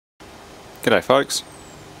G'day folks.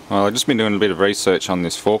 Well, I've just been doing a bit of research on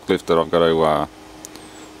this forklift that I've got to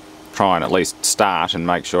try and at least start and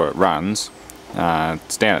make sure it runs.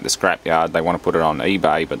 It's down at the scrapyard. They want to put it on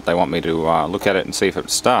eBay, but they want me to look at it and see if it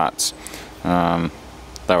starts.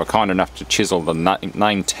 They were kind enough to chisel the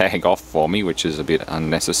name tag off for me, which is a bit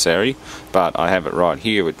unnecessary, but I have it right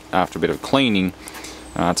here after a bit of cleaning.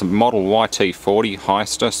 It's a model YT40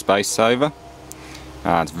 Hyster Space Saver.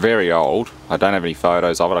 It's very old. I don't have any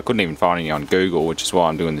photos of it. I couldn't even find any on Google, which is why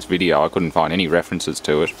I'm doing this video. I couldn't find any references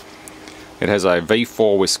to it. It has a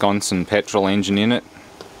V4 Wisconsin petrol engine in it.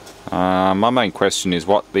 My main question is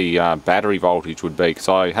what the battery voltage would be, because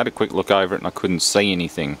I had a quick look over it and I couldn't see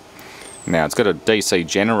anything. Now, it's got a DC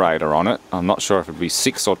generator on it. I'm not sure if it would be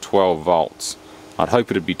 6 or 12 volts. I'd hope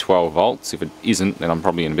it would be 12 volts. If it isn't, then I'm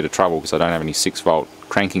probably in a bit of trouble because I don't have any 6 volt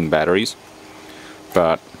cranking batteries.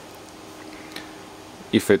 But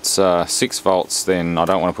if it's 6 volts, then I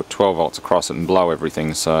don't want to put 12 volts across it and blow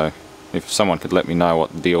everything. So if someone could let me know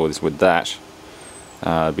what the deal is with that,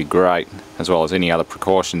 it'd be great, as well as any other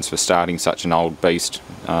precautions for starting such an old beast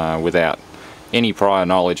without any prior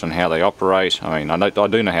knowledge on how they operate. I mean, I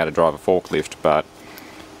do know how to drive a forklift, but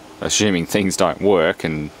assuming things don't work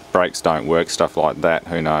and brakes don't work, stuff like that,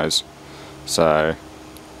 who knows. So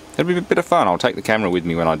it'll be a bit of fun. I'll take the camera with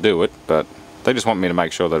me when I do it, but they just want me to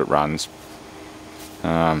make sure that it runs.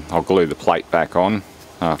 I'll glue the plate back on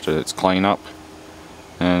after its clean up,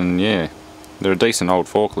 and yeah, they're a decent old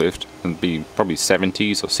forklift. It'd be probably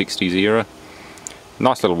 70s or 60s era.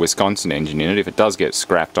 Nice little Wisconsin engine in it. If it does get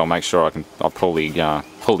scrapped, I'll make sure I'll pull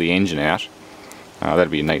the engine out. That'd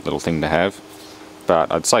be a neat little thing to have.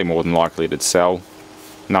 But I'd say more than likely it'd sell.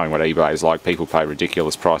 Knowing what eBay is like, people pay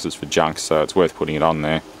ridiculous prices for junk, so it's worth putting it on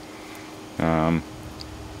there.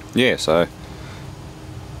 Yeah, so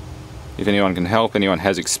if anyone can help, anyone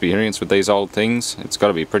has experience with these old things, it's got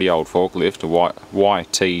to be a pretty old forklift. A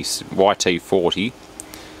YT40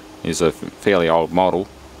 is a fairly old model,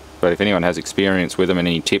 but if anyone has experience with them and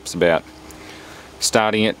any tips about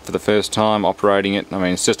starting it for the first time, operating it, I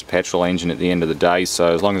mean, it's just a petrol engine at the end of the day,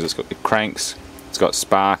 so as long as it's got the cranks, it's got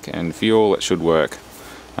spark and fuel, it should work.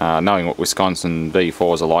 Knowing what Wisconsin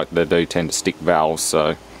V4s are like, they do tend to stick valves,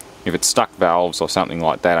 so if it's stuck valves or something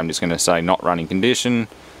like that, I'm just going to say not running condition.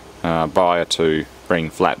 Buyer to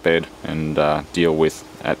bring flatbed and deal with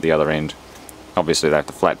at the other end. Obviously they have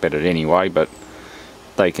to flatbed it anyway, but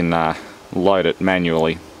they can load it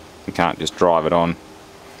manually. You can't just drive it on.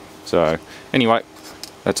 So anyway,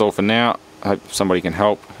 that's all for now. I hope somebody can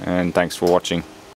help, and thanks for watching.